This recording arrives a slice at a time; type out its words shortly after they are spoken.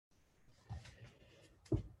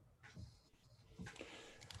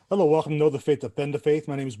Hello, welcome to Know the Faith, Defend the Faith.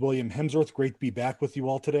 My name is William Hemsworth. Great to be back with you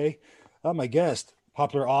all today. My guest,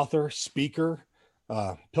 popular author, speaker,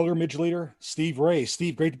 pilgrimage leader, Steve Ray.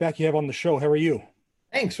 Steve, great to back you have on the show. How are you?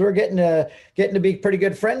 Thanks. We're getting to be pretty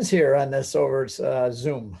good friends here on this over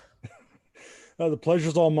Zoom. The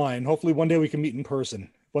pleasure's all mine. Hopefully one day we can meet in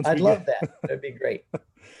person once I'd we get. love that. That'd be great.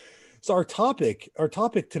 So our topic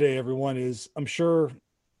today, everyone, is I'm sure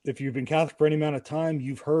if you've been Catholic for any amount of time,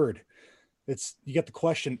 you've heard you get the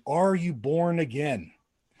question, are you born again?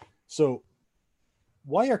 So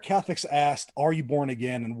why are Catholics asked, are you born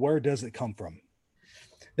again, and where does it come from?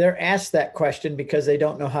 They're asked that question because they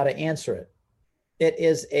don't know how to answer it. It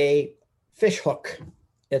is a fish hook.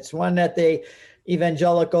 It's one that the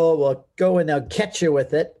evangelical will go and they'll catch you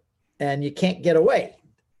with it, and you can't get away.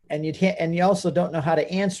 And you also don't know how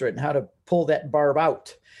to answer it and how to pull that barb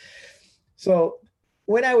out. So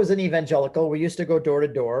when I was an evangelical, we used to go door to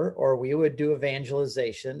door, or we would do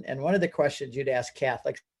evangelization. And one of the questions you'd ask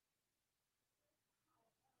Catholics,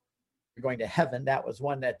 you're going to heaven, that was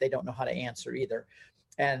one that they don't know how to answer either.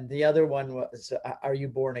 And the other one was, are you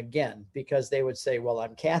born again? Because they would say, well,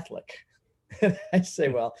 I'm Catholic. And I say,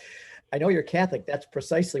 well, I know you're Catholic. That's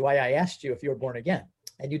precisely why I asked you if you were born again.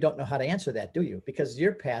 And you don't know how to answer that, do you? Because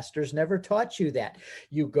your pastors never taught you that.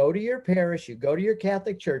 You go to your parish, you go to your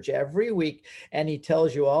Catholic church every week, and he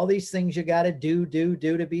tells you all these things you got to do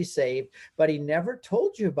to be saved. But he never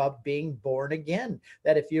told you about being born again.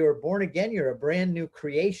 That if you are born again, you're a brand new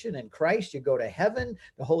creation in Christ. You go to heaven.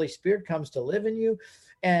 The Holy Spirit comes to live in you.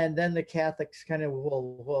 And then the Catholics kind of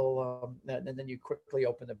and then you quickly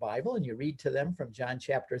open the Bible and you read to them from John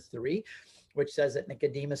chapter 3, which says that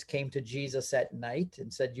Nicodemus came to Jesus at night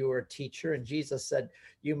and said, you are a teacher. And Jesus said,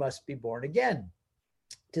 you must be born again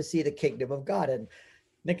to see the kingdom of God. And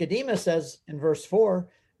Nicodemus says in verse 4,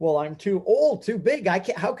 well, I'm too old, too big.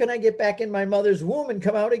 How can I get back in my mother's womb and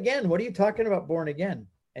come out again? What are you talking about, born again?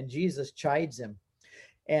 And Jesus chides him.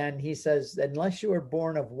 And he says, unless you are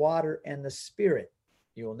born of water and the Spirit,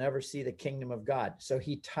 you will never see the kingdom of God. So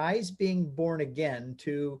he ties being born again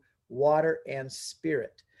to water and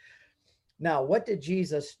spirit. Now, what did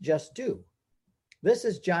Jesus just do? This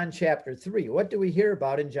is John chapter 3. What do we hear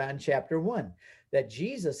about in John chapter 1? That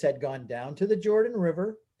Jesus had gone down to the Jordan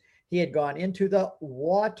River. He had gone into the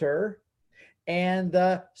water, and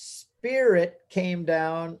the Spirit came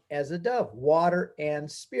down as a dove, water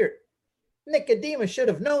and spirit. Nicodemus should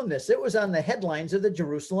have known this. It was on the headlines of the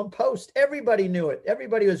Jerusalem Post. Everybody knew it.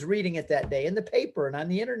 Everybody was reading it that day in the paper and on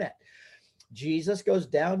the internet. Jesus goes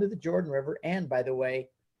down to the Jordan River. And by the way,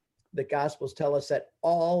 the Gospels tell us that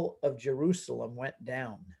all of Jerusalem went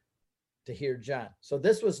down to hear John. So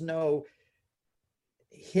this was no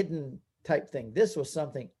hidden type thing. This was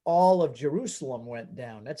something all of Jerusalem went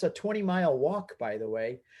down. That's a 20-mile walk, by the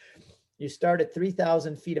way. You start at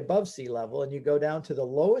 3,000 feet above sea level and you go down to the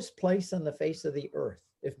lowest place on the face of the earth.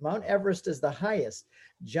 If Mount Everest is the highest,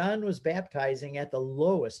 John was baptizing at the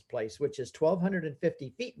lowest place, which is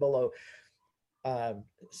 1,250 feet below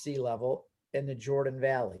sea level in the Jordan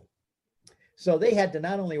Valley. So they had to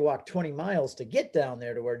not only walk 20 miles to get down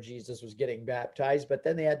there to where Jesus was getting baptized, but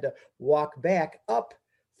then they had to walk back up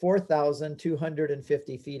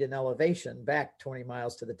 4,250 feet in elevation, back 20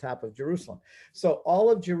 miles to the top of Jerusalem. So all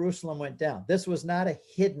of Jerusalem went down. This was not a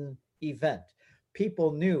hidden event.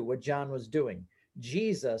 People knew what John was doing.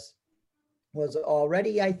 Jesus was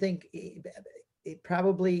already, I think,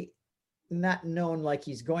 probably not known like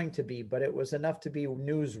he's going to be, but it was enough to be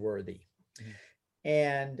newsworthy. Mm-hmm.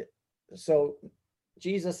 And so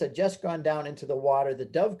Jesus had just gone down into the water. The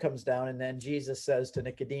dove comes down, and then Jesus says to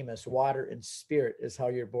Nicodemus, water and spirit is how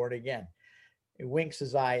you're born again. He winks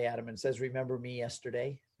his eye at him and says, remember me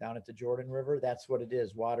yesterday down at the Jordan River? That's what it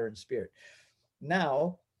is, water and spirit.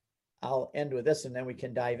 Now, I'll end with this, and then we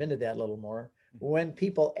can dive into that a little more. When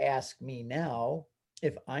people ask me now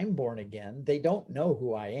if I'm born again, they don't know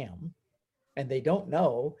who I am, and they don't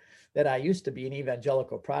know that I used to be an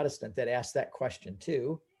evangelical Protestant that asked that question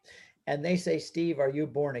too. And they say, Steve, are you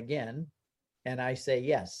born again? And I say,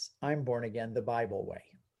 yes, I'm born again the Bible way.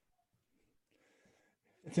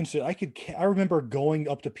 It's interesting. I remember going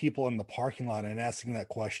up to people in the parking lot and asking that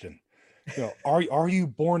question. Are you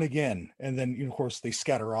born again? And then, of course, they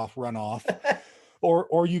scatter off, run off,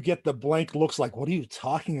 or you get the blank looks like, what are you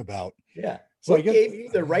talking about? Yeah. So what gave you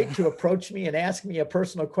the right to approach me and ask me a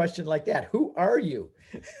personal question like that? Who are you?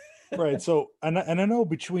 Right. So, and I know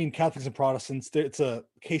between Catholics and Protestants, it's a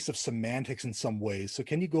case of semantics in some ways. So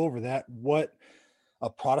can you go over that? What a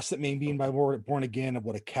Protestant may mean by born again and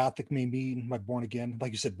what a Catholic may mean by born again?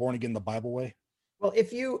 Like you said, born again the Bible way. Well,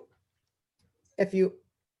 if you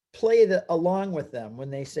play along with them when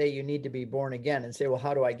they say you need to be born again and say, well,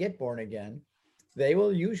 how do I get born again? They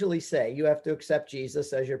will usually say you have to accept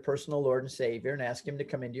Jesus as your personal Lord and Savior and ask him to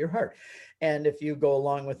come into your heart. And if you go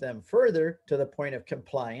along with them further to the point of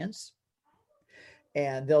compliance,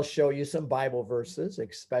 and they'll show you some Bible verses,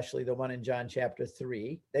 especially the one in John chapter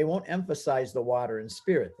 3. They won't emphasize the water and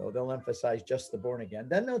spirit, though. They'll emphasize just the born again.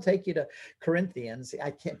 Then they'll take you to Corinthians.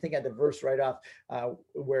 I can't think of the verse right off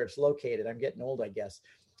where it's located. I'm getting old, I guess.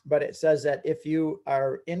 But it says that if you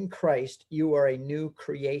are in Christ, you are a new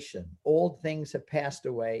creation. Old things have passed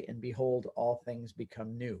away, and behold, all things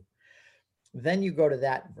become new. Then you go to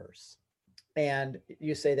that verse. And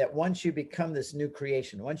you say that once you become this new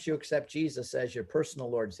creation, once you accept Jesus as your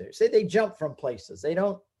personal Lord and Savior, say they jump from places. They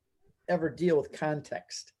don't ever deal with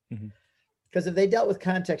context. Because if they dealt with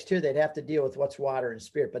context here, they'd have to deal with what's water and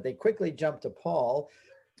spirit. But they quickly jump to Paul,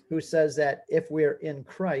 who says that if we're in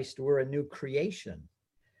Christ, we're a new creation.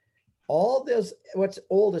 All this, what's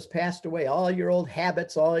old has passed away. All your old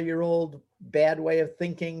habits, all your old bad way of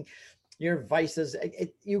thinking, your vices,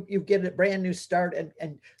 you get a brand new start.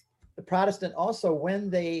 And the Protestant also, when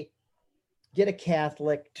they get a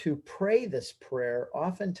Catholic to pray this prayer,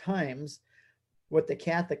 oftentimes what the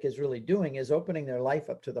Catholic is really doing is opening their life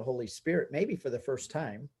up to the Holy Spirit, maybe for the first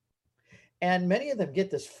time. And many of them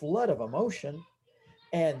get this flood of emotion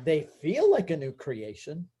and they feel like a new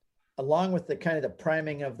creation, along with the kind of the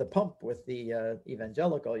priming of the pump with the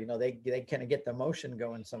evangelical. They kind of get the emotion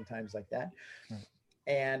going sometimes like that. Right.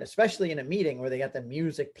 And especially in a meeting where they got the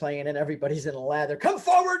music playing and everybody's in a lather, come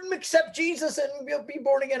forward and accept Jesus and you'll be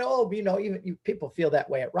born again. Oh, even people feel that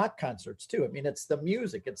way at rock concerts too. I mean, it's the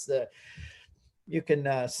music. You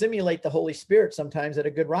can simulate the Holy Spirit sometimes at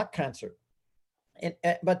a good rock concert.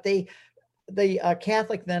 But the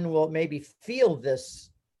Catholic then will maybe feel this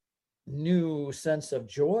new sense of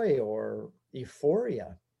joy or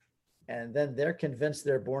euphoria. And then they're convinced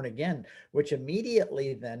they're born again, which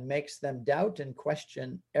immediately then makes them doubt and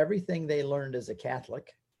question everything they learned as a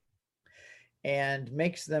Catholic, and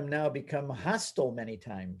makes them now become hostile many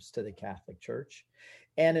times to the Catholic Church.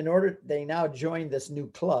 And they now join this new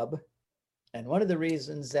club. And one of the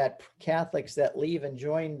reasons that Catholics that leave and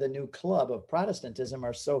join the new club of Protestantism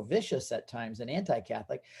are so vicious at times and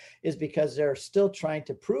anti-Catholic is because they're still trying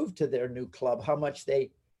to prove to their new club how much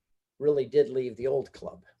they really did leave the old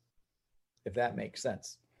club, if that makes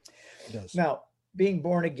sense. It does. Now, being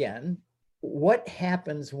born again, what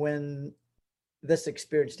happens when this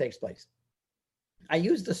experience takes place? I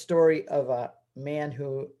used the story of a man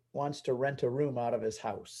who wants to rent a room out of his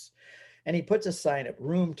house, and he puts a sign up,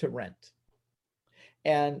 room to rent.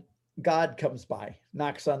 And God comes by,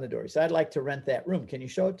 knocks on the door. He said, I'd like to rent that room. Can you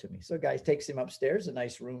show it to me? So guy takes him upstairs, a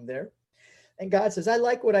nice room there. And God says, I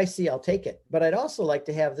like what I see. I'll take it. But I'd also like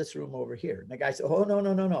to have this room over here. And the guy said, oh,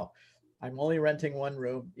 no. I'm only renting one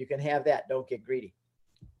room. You can have that. Don't get greedy.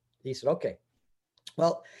 He said, okay.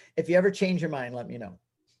 Well, if you ever change your mind, let me know.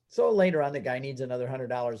 So later on, the guy needs another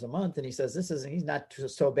 $100 a month. And he says, he's not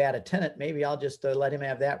so bad a tenant. Maybe I'll just let him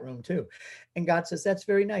have that room too. And God says, that's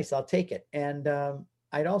very nice. I'll take it. And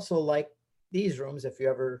I'd also like these rooms if you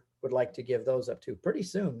ever would like to give those up too. Pretty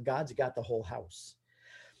soon, God's got the whole house.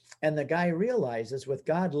 And the guy realizes with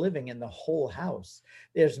God living in the whole house,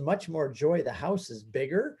 there's much more joy. The house is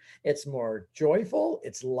bigger. It's more joyful.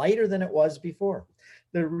 It's lighter than it was before.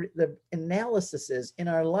 The analysis is in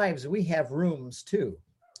our lives, we have rooms too.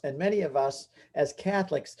 And many of us as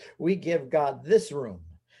Catholics, we give God this room,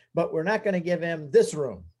 but we're not going to give him this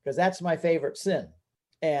room because that's my favorite sin.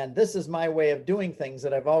 And this is my way of doing things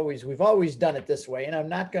that we've always done it this way. And I'm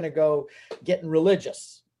not going to go getting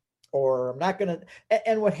religious, or I'm not going to.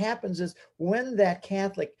 And what happens is when that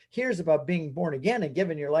Catholic hears about being born again and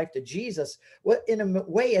giving your life to Jesus, well, in a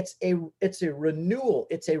way, it's a renewal.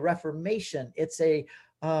 It's a reformation. It's a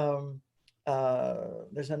revival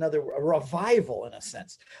in a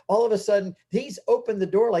sense. All of a sudden, he's opened the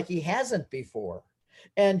door like he hasn't before.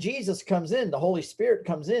 And Jesus comes in, the Holy Spirit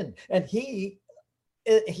comes in, and he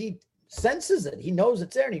senses it. He knows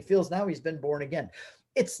it's there, and he feels now he's been born again.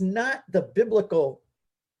 It's not the biblical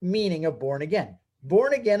meaning of born again.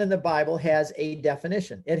 Born again in the Bible has a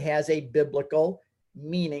definition. It has a biblical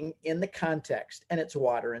meaning in the context, and it's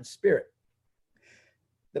water and spirit.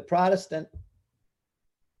 The Protestant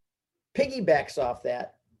piggybacks off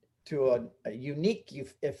that to a unique,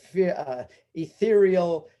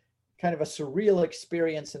 ethereal, kind of a surreal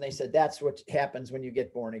experience, and they said that's what happens when you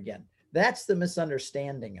get born again. That's the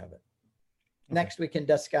misunderstanding of it. Okay. Next, we can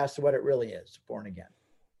discuss what it really is, born again.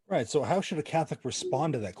 Right. So how should a Catholic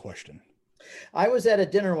respond to that question? I was at a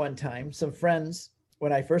dinner one time. Some friends,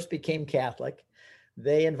 when I first became Catholic,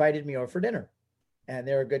 they invited me over for dinner. and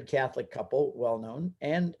they're a good Catholic couple, well known.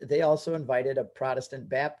 And they also invited a Protestant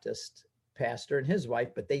Baptist pastor and his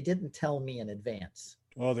wife, but they didn't tell me in advance.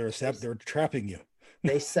 Oh, they're trapping you.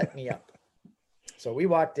 They set me up. So we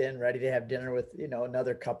walked in ready to have dinner with,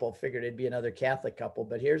 another couple, figured it'd be another Catholic couple.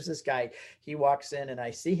 But here's this guy. He walks in and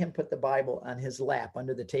I see him put the Bible on his lap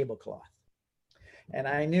under the tablecloth. And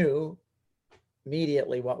I knew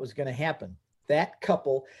immediately what was going to happen. That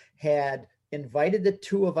couple had invited the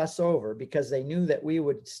two of us over because they knew that we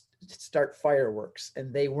would start fireworks,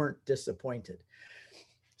 and they weren't disappointed.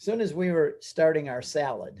 As soon as we were starting our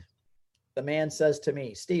salad, the man says to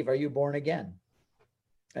me, "Steve, are you born again?"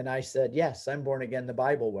 And I said, "Yes, I'm born again the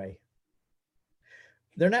Bible way."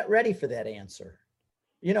 They're not ready for that answer.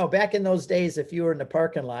 Back in those days, if you were in the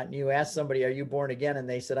parking lot and you asked somebody, "Are you born again?" and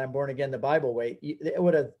they said, "I'm born again the Bible way," it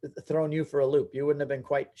would have thrown you for a loop. You wouldn't have been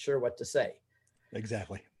quite sure what to say.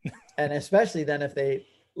 Exactly. And especially then if they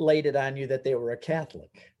laid it on you that they were a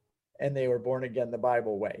Catholic and they were born again the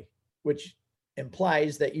Bible way, which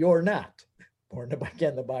implies that you're not born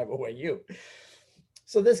again the Bible way, you.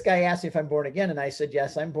 So this guy asked me if I'm born again, and I said,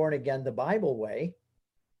 "Yes, I'm born again the Bible way."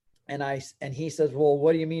 And he says, "Well,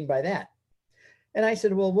 what do you mean by that?" And I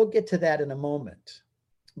said, "Well, we'll get to that in a moment."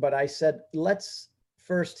 But I said, "Let's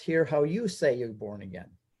first hear how you say you're born again.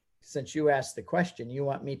 Since you asked the question, you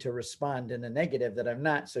want me to respond in a negative that I'm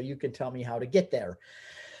not, so you can tell me how to get there."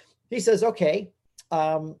 He says, "Okay,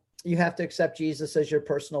 you have to accept Jesus as your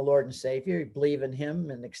personal Lord and Savior. You believe in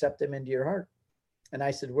him and accept him into your heart." And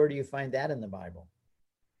I said, "Where do you find that in the Bible?"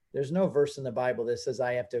 There's no verse in the Bible that says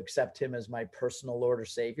I have to accept him as my personal Lord or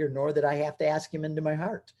Savior, nor that I have to ask him into my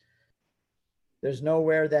heart. There's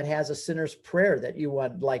nowhere that has a sinner's prayer that you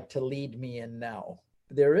would like to lead me in now.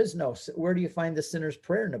 There is no, where do you find the sinner's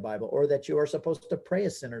prayer in the Bible, or that you are supposed to pray a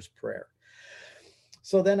sinner's prayer?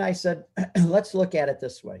 So then I said, let's look at it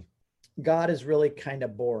this way. God is really kind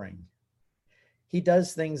of boring. He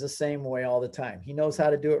does things the same way all the time. He knows how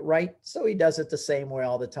to do it right, so he does it the same way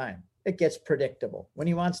all the time. It gets predictable. When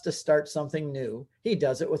he wants to start something new, he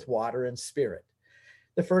does it with water and spirit.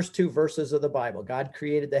 The first two verses of the Bible, God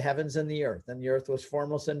created the heavens and the earth was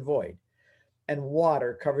formless and void, and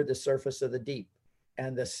water covered the surface of the deep,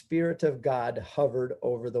 and the Spirit of God hovered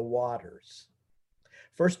over the waters.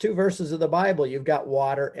 First two verses of the Bible, you've got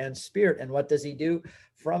water and spirit. And what does he do?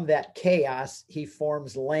 From that chaos, he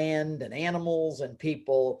forms land and animals and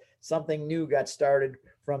people. Something new got started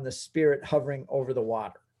from the Spirit hovering over the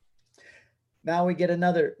water. Now we get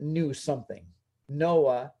another new something.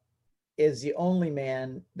 Noah is the only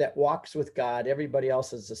man that walks with God. Everybody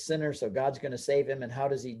else is a sinner, so God's going to save him. And how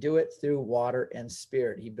does he do it? Through water and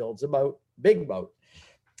spirit. He builds a boat, big boat,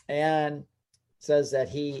 and says that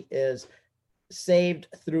he is saved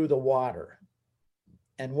through the water.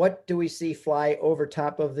 And what do we see fly over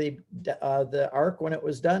top of the ark when it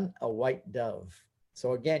was done? A white dove.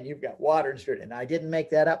 So again, you've got water and spirit. And I didn't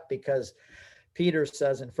make that up, because Peter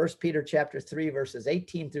says in 1 Peter chapter 3, verses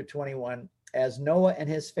 18 through 21, as Noah and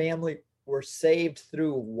his family were saved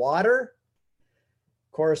through water,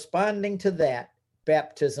 corresponding to that,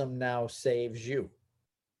 baptism now saves you.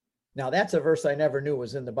 Now that's a verse I never knew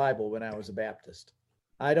was in the Bible when I was a Baptist.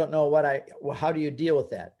 I don't know how do you deal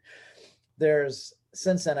with that?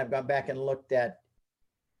 Since then, I've gone back and looked at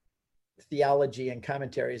theology and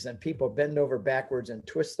commentaries, and people bend over backwards and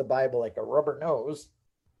twist the Bible like a rubber nose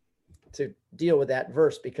to deal with that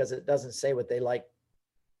verse, because it doesn't say what they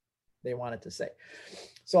want it to say.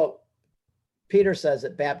 So Peter says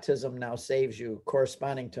that baptism now saves you,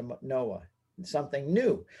 corresponding to Noah, something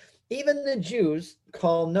new. Even the Jews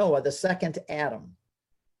call Noah the second Adam.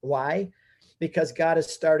 Why? Because God is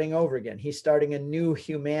starting over again. He's starting a new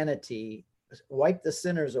humanity, wipe the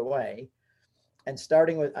sinners away, and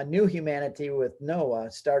starting with a new humanity with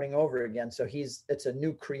Noah, starting over again. So it's a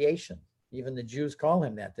new creation. Even the Jews call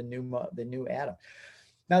him that, the new Adam.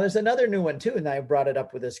 Now there's another new one too, and I brought it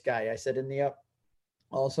up with this guy. I said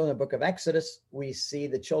also in the book of Exodus, we see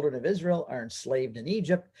the children of Israel are enslaved in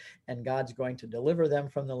Egypt, and God's going to deliver them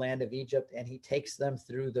from the land of Egypt, and he takes them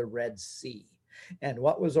through the Red Sea. And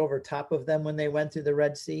what was over top of them when they went through the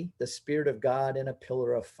Red Sea? The Spirit of God in a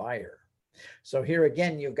pillar of fire. So here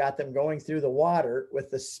again, you've got them going through the water with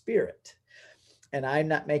the Spirit. And I'm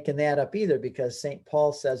not making that up either, because St.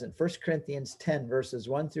 Paul says in 1 Corinthians 10, verses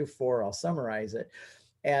 1 through 4, I'll summarize it,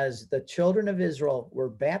 as the children of Israel were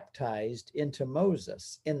baptized into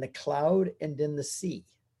Moses in the cloud and in the sea,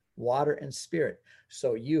 water and spirit,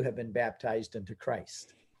 so you have been baptized into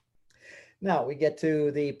Christ. Now we get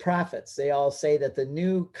to the prophets. They all say that the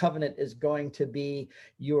new covenant is going to be,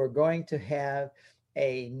 you are going to have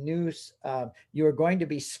you are going to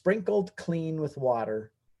be sprinkled clean with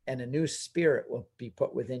water, and a new spirit will be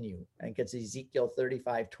put within you. I think it's Ezekiel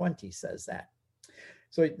 35:20 says that.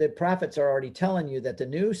 So the prophets are already telling you that the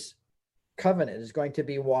new covenant is going to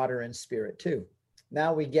be water and spirit too.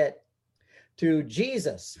 Now we get to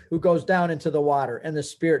Jesus, who goes down into the water and the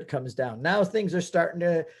spirit comes down. Now things are starting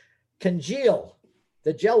to congeal.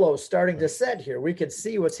 The jello is starting to set here. We can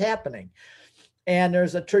see what's happening. And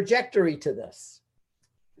there's a trajectory to this.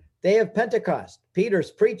 Day of Pentecost,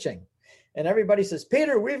 Peter's preaching. And everybody says,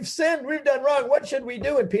 Peter, we've sinned. We've done wrong. What should we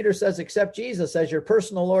do? And Peter says, accept Jesus as your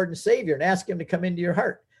personal Lord and Savior and ask him to come into your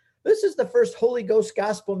heart. This is the first Holy Ghost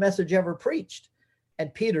gospel message ever preached.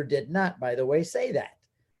 And Peter did not, by the way, say that.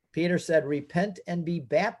 Peter said, repent and be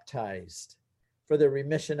baptized for the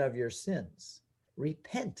remission of your sins.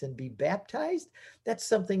 Repent and be baptized? That's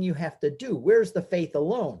something you have to do. Where's the faith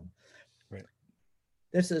alone? Right.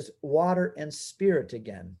 This is water and spirit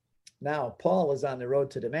again. Now, Paul is on the road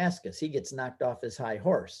to Damascus. He gets knocked off his high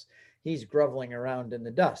horse. He's groveling around in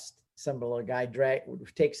the dust. Some little guy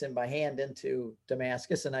takes him by hand into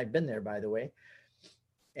Damascus, and I've been there, by the way.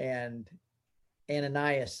 And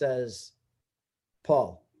Ananias says,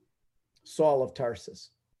 Paul, Saul of Tarsus,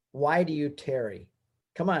 why do you tarry?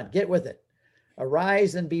 Come on, get with it.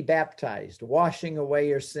 Arise and be baptized, washing away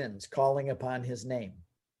your sins, calling upon his name.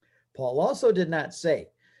 Paul also did not say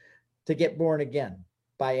to get born again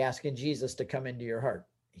by asking Jesus to come into your heart.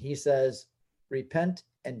 He says, repent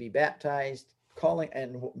and be baptized, calling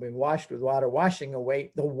and be washed with water, washing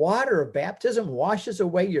away. The water of baptism washes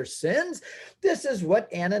away your sins. This is what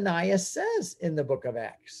Ananias says in the book of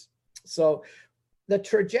Acts. So the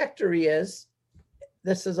trajectory is,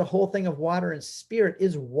 this is a whole thing of water and spirit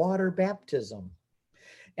is water baptism.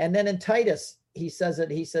 And then in Titus, he says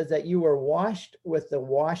that you were washed with the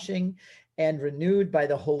washing and renewed by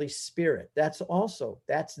the Holy Spirit. That's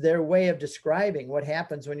their way of describing what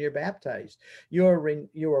happens when you're baptized. You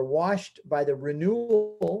are washed by the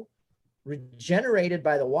renewal, regenerated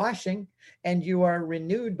by the washing, and you are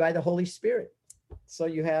renewed by the Holy Spirit. So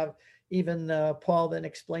you have even Paul then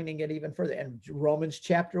explaining it even further. And Romans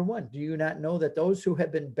chapter 1, do you not know that those who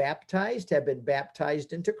have been baptized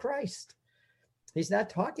into Christ? He's not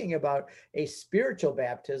talking about a spiritual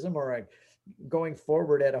baptism or a going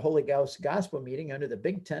forward at a Holy Ghost gospel meeting under the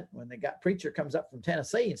big tent when the preacher comes up from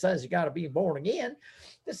Tennessee and says you got to be born again.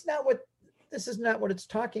 This is not what it's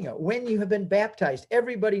talking about. When you have been baptized,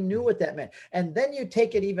 everybody knew what that meant. And then you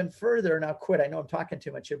take it even further, and I'll quit. I know I'm talking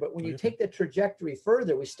too much here, but when you take the trajectory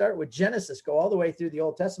further, we start with Genesis, go all the way through the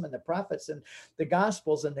Old Testament, the prophets and the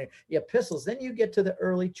Gospels and the epistles. Then you get to the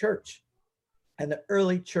early church. And the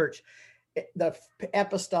early church, the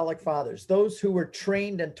apostolic fathers, those who were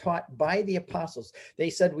trained and taught by the apostles, they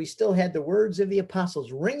said we still had the words of the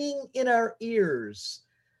apostles ringing in our ears.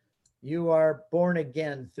 You are born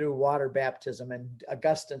again through water baptism. And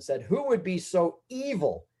Augustine said, who would be so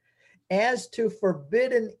evil as to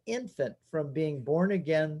forbid an infant from being born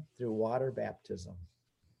again through water baptism?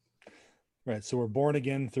 Right. So we're born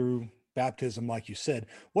again through baptism, like you said.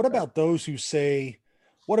 What about those who say,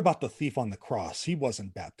 what about the thief on the cross? He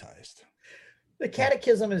wasn't baptized. The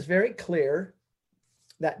catechism is very clear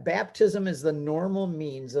that baptism is the normal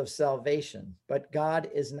means of salvation, but God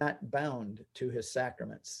is not bound to his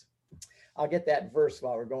sacraments. I'll get that verse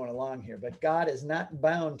while we're going along here, but God is not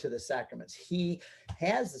bound to the sacraments. He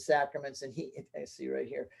has the sacraments and I see right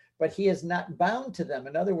here, but he is not bound to them.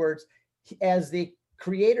 In other words, as the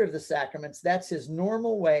creator of the sacraments, that's his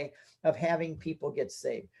normal way of having people get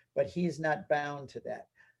saved, but he's not bound to that.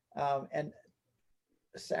 And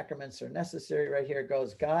sacraments are necessary. Right here it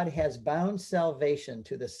goes, God has bound salvation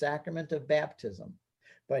to the sacrament of baptism,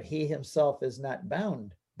 but he himself is not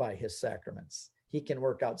bound by his sacraments. He can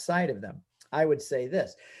work outside of them. I would say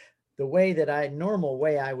this, the normal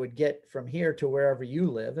way I would get from here to wherever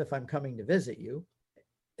you live, if I'm coming to visit you,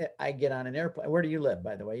 I get on an airplane. Where do you live,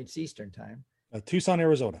 by the way? It's Eastern time. Tucson,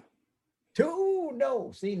 Arizona.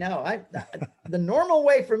 No, see now, the normal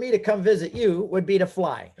way for me to come visit you would be to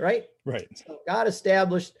fly, right? Right. So God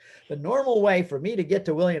established the normal way for me to get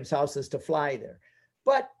to William's house is to fly there.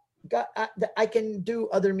 But God, I can do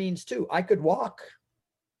other means too. I could walk.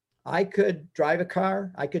 I could drive a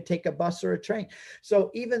car. I could take a bus or a train.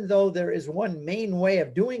 So even though there is one main way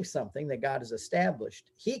of doing something that God has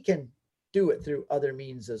established, he can do it through other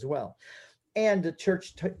means as well. And the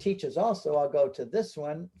church teaches also, I'll go to this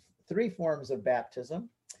one, 3 forms of baptism.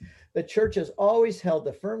 The church has always held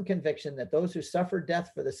the firm conviction that those who suffer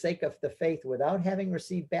death for the sake of the faith without having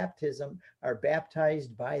received baptism are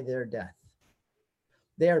baptized by their death.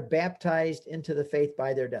 They are baptized into the faith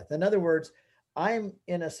by their death. In other words, I'm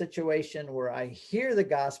in a situation where I hear the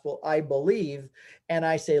gospel, I believe, and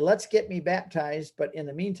I say, let's get me baptized. But in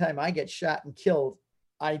the meantime, I get shot and killed.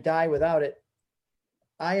 I die without it.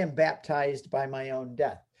 I am baptized by my own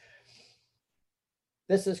death.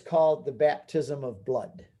 This is called the baptism of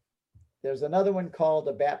blood. There's another one called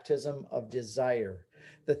the baptism of desire.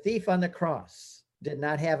 The thief on the cross did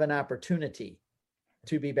not have an opportunity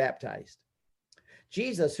to be baptized.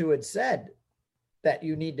 Jesus, who had said that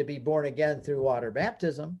you need to be born again through water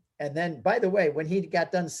baptism. And then, by the way, when he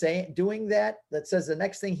got done doing that, that says the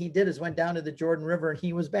next thing he did is went down to the Jordan River and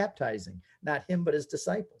he was baptizing, not him, but his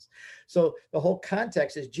disciples. So the whole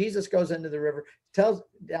context is Jesus goes into the river, tells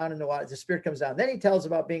down in the water, the Spirit comes down. Then he tells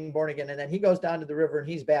about being born again. And then he goes down to the river and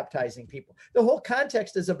he's baptizing people. The whole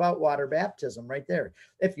context is about water baptism right there.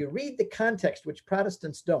 If you read the context, which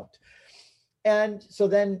Protestants don't. And so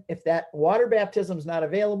then if that water baptism is not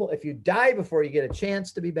available, if you die before you get a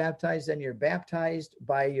chance to be baptized, then you're baptized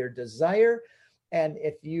by your desire. And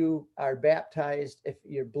if you are baptized, if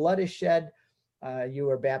your blood is shed, you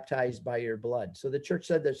are baptized by your blood. So the church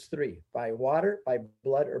said there's three: by water, by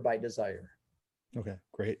blood, or by desire. Okay,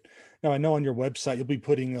 great. Now I know on your website, you'll be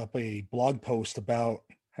putting up a blog post about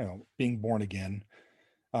being born again.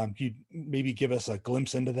 Can you maybe give us a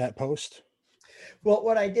glimpse into that post? Well,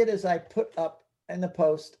 what I did is I put up in the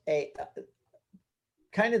post a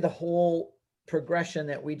kind of the whole progression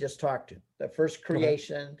that we just talked to. The first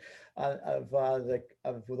creation of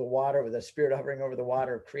the water, with the Spirit hovering over the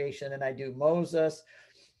water of creation. And I do Moses,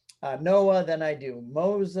 Noah, then I do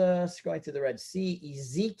Moses going through the Red Sea,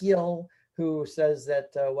 Ezekiel, who says that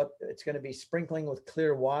what it's going to be sprinkling with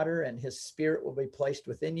clear water and his Spirit will be placed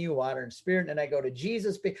within you, water and Spirit. And I go to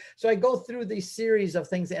Jesus. So I go through these series of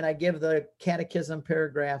things and I give the catechism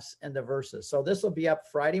paragraphs and the verses. So this will be up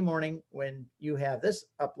Friday morning when you have this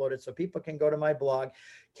uploaded, so people can go to my blog,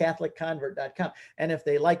 catholicconvert.com. And if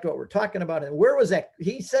they liked what we're talking about, and where was that?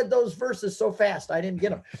 He said those verses so fast, I didn't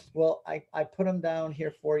get them. Well, I put them down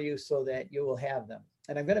here for you so that you will have them.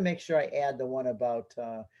 And I'm going to make sure I add the one about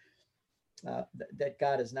that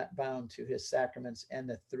God is not bound to his sacraments and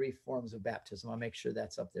the three forms of baptism. I'll make sure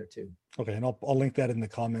that's up there too. Okay, and I'll link that in the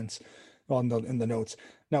comments in the notes.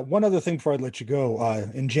 Now, one other thing before I let you go,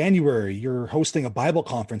 in January, you're hosting a Bible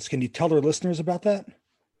conference. Can you tell our listeners about that?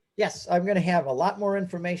 Yes, I'm going to have a lot more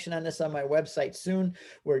information on this on my website soon.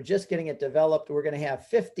 We're just getting it developed. We're going to have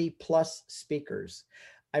 50 plus speakers.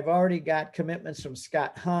 I've already got commitments from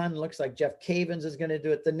Scott Hahn. Looks like Jeff Cavins is going to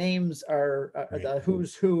do it. The names are the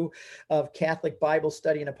who's who of Catholic Bible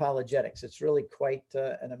study and apologetics. It's really quite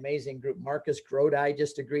an amazing group. Marcus Grodi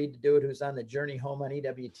just agreed to do it, who's on the Journey Home on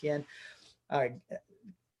EWTN.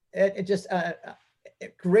 It just a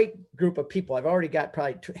great group of people. I've already got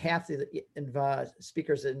probably half the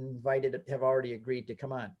speakers invited have already agreed to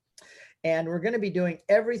come on. And we're going to be doing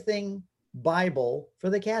everything Bible for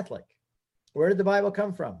the Catholic. Where did the Bible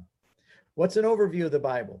come from? What's an overview of the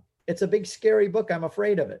Bible? It's a big, scary book. I'm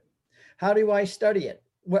afraid of it. How do I study it?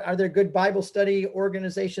 Are there good Bible study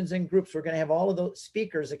organizations and groups? We're going to have all of those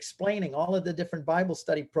speakers explaining all of the different Bible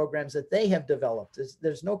study programs that they have developed.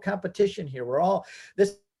 There's no competition here.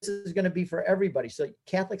 This is going to be for everybody. So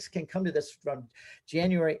Catholics can come to this from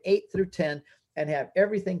January 8th through 10th and have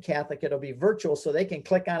everything Catholic. It'll be virtual, so they can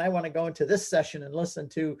click on, I want to go into this session and listen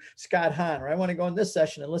to Scott Hahn, or I want to go in this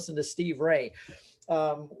session and listen to Steve Ray.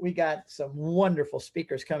 We got some wonderful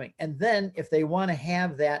speakers coming. And then if they want to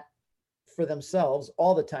have that for themselves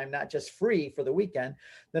all the time, not just free for the weekend,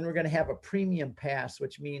 then we're going to have a premium pass,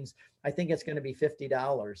 which means I think it's going to be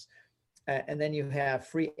 $50. And then you have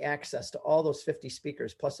free access to all those 50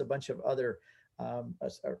 speakers, plus a bunch of other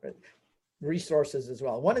resources as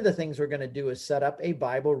well. One of the things we're going to do is set up a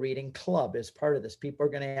Bible reading club as part of this. People are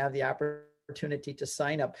going to have the opportunity to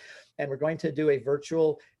sign up, and we're going to do a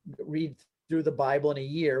virtual read through the Bible in a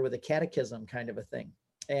year with a catechism kind of a thing.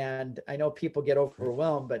 And I know people get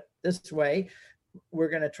overwhelmed, but this way we're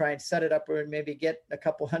going to try and set it up where maybe get a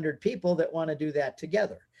couple hundred people that want to do that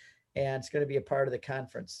together. And it's going to be a part of the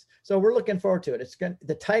conference. So we're looking forward to it.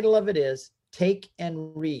 The title of it is Take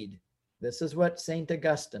and Read. This is what St.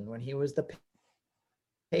 Augustine, when he was the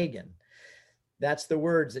pagan, that's the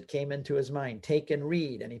words that came into his mind. Take and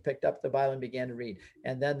read. And he picked up the Bible and began to read.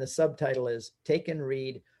 And then the subtitle is Take and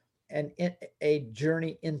Read, and a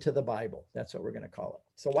journey into the Bible. That's what we're going to call it.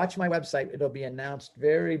 So watch my website. It'll be announced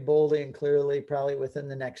very boldly and clearly, probably within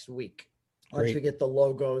the next week, once we get the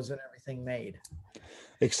logos and everything made.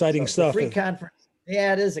 Exciting stuff. Free conference.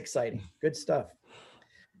 Yeah, it is exciting. Good stuff.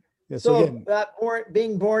 Yeah, so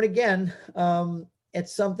being born again,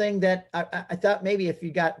 it's something that I thought maybe if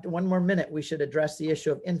you got one more minute, we should address the issue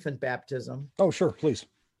of infant baptism. Oh, sure, please.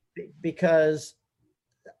 because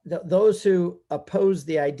those who oppose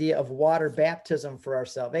the idea of water baptism for our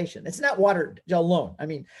salvation, it's not water alone. I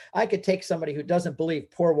mean, I could take somebody who doesn't believe,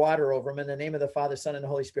 pour water over them in the name of the Father, Son, and the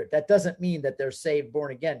Holy Spirit. That doesn't mean that they're saved,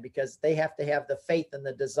 born again, because they have to have the faith and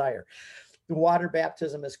the desire. The water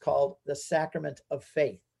baptism is called the sacrament of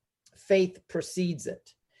faith. Faith precedes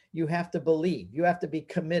it. You have to believe. You have to be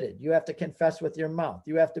committed. You have to confess with your mouth.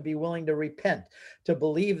 You have to be willing to repent, to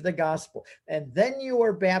believe the gospel. And then you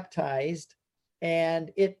are baptized,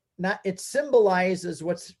 and it symbolizes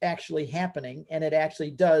what's actually happening, and it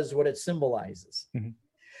actually does what it symbolizes. Mm-hmm.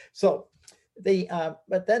 So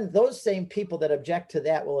but then those same people that object to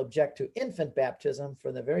that will object to infant baptism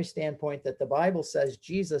from the very standpoint that the Bible says,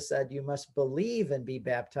 Jesus said, you must believe and be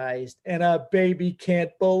baptized. And a baby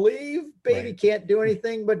can't believe. Baby can't do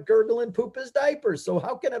anything but gurgle and poop his diapers. So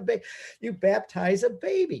how can you baptize a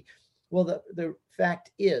baby? Well, the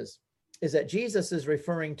fact is that Jesus is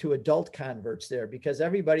referring to adult converts there, because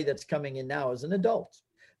everybody that's coming in now is an adult.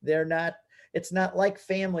 It's not like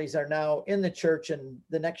families are now in the church and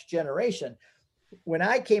the next generation. When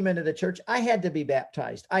I came into the church, I had to be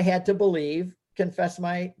baptized. I had to believe, confess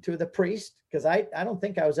to the priest, because I don't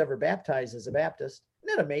think I was ever baptized as a Baptist.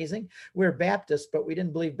 Isn't that amazing? We're Baptists, but we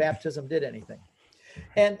didn't believe baptism did anything.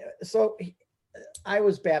 And so I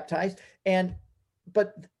was baptized,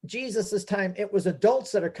 but Jesus's time, it was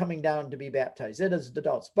adults that are coming down to be baptized. It is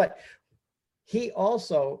adults. But he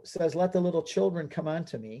also says, let the little children come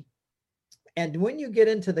unto me. And when you get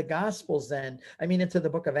into the Gospels, into the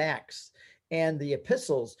book of Acts and the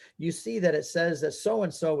epistles, you see that it says that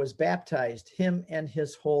so-and-so was baptized, him and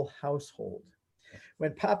his whole household.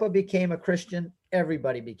 When Papa became a Christian,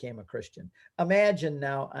 everybody became a Christian. Imagine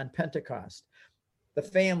now on Pentecost, the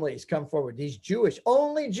families come forward. These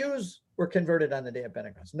only Jews were converted on the day of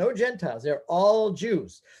Pentecost. No Gentiles. They're all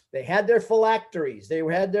Jews. They had their phylacteries. They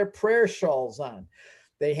had their prayer shawls on.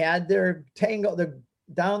 They had their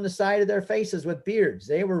down the side of their faces with beards.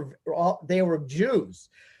 They were Jews.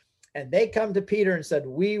 And they come to Peter and said,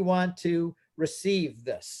 we want to receive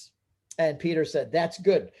this. And Peter said, that's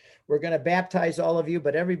good. We're going to baptize all of you,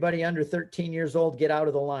 but everybody under 13 years old, get out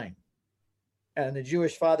of the line. And the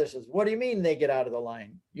Jewish father says, what do you mean they get out of the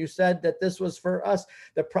line? You said that this was for us.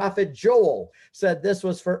 The prophet Joel said this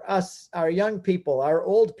was for us, our young people, our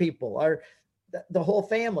old people, the whole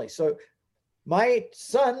family. So my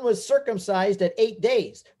son was circumcised at 8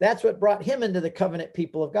 days. That's what brought him into the covenant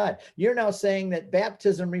people of God. You're now saying that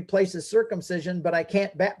baptism replaces circumcision, but I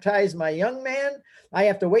can't baptize my young man. I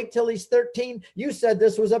have to wait till he's 13. You said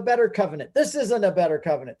this was a better covenant. This isn't a better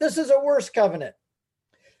covenant. This is a worse covenant.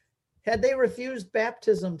 Had they refused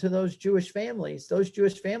baptism to those Jewish families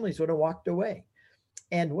would have walked away.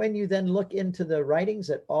 And when you then look into the writings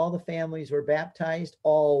that all the families were baptized,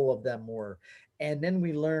 all of them were. And then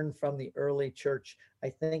we learn from the early church, I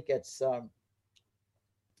think it's,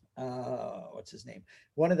 what's his name?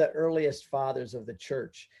 One of the earliest fathers of the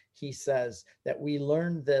church, he says that we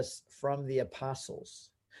learned this from the apostles,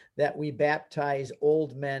 that we baptize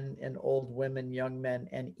old men and old women, young men,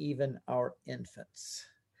 and even our infants.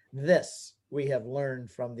 This we have learned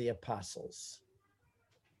from the apostles.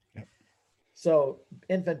 So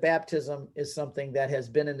infant baptism is something that has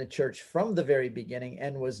been in the church from the very beginning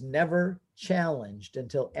and was never challenged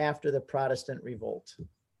until after the Protestant revolt.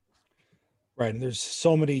 Right. And there's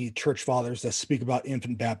so many church fathers that speak about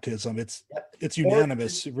infant baptism. It's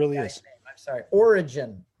unanimous. It really is. I'm sorry.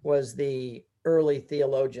 Origen was the early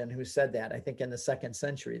theologian who said that, I think in the 2nd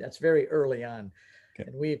century. That's very early on.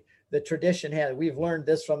 Okay. And the tradition we've learned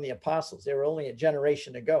this from the apostles. They were only a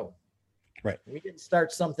generation ago. Right. We didn't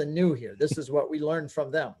start something new here. This is what we learned from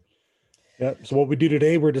them. Yeah. So what we do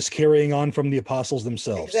today, we're just carrying on from the apostles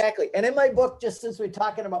themselves. Exactly. And in my book, just since we're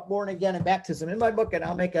talking about born again and baptism, in my book, and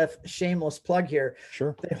I'll make a shameless plug here.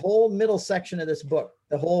 Sure. The whole middle section of this book,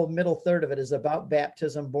 the whole middle third of it is about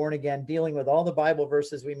baptism, born again, dealing with all the Bible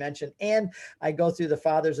verses we mentioned. And I go through the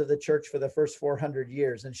fathers of the church for the first 400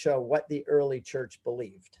 years and show what the early church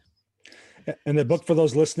believed. And the book, for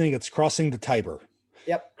those listening, it's Crossing the Tiber.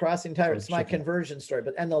 Yep, Crossing Tiber. It's my conversion story.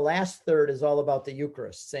 And the last third is all about the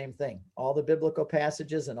Eucharist. Same thing. All the biblical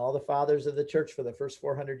passages and all the fathers of the church for the first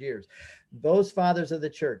 400 years. Those fathers of the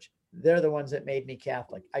church, they're the ones that made me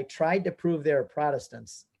Catholic. I tried to prove they were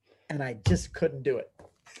Protestants, and I just couldn't do it.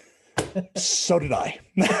 So did I.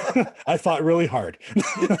 I fought really hard.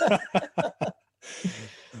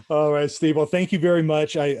 All right, Steve. Well, thank you very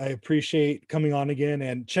much. I appreciate coming on again,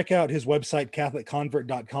 and check out his website,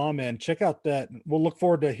 CatholicConvert.com, and check out that. We'll look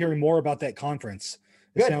forward to hearing more about that conference.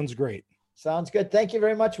 It sounds great. Sounds good. Thank you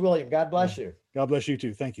very much, William. God bless you. God bless you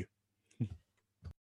too. Thank you.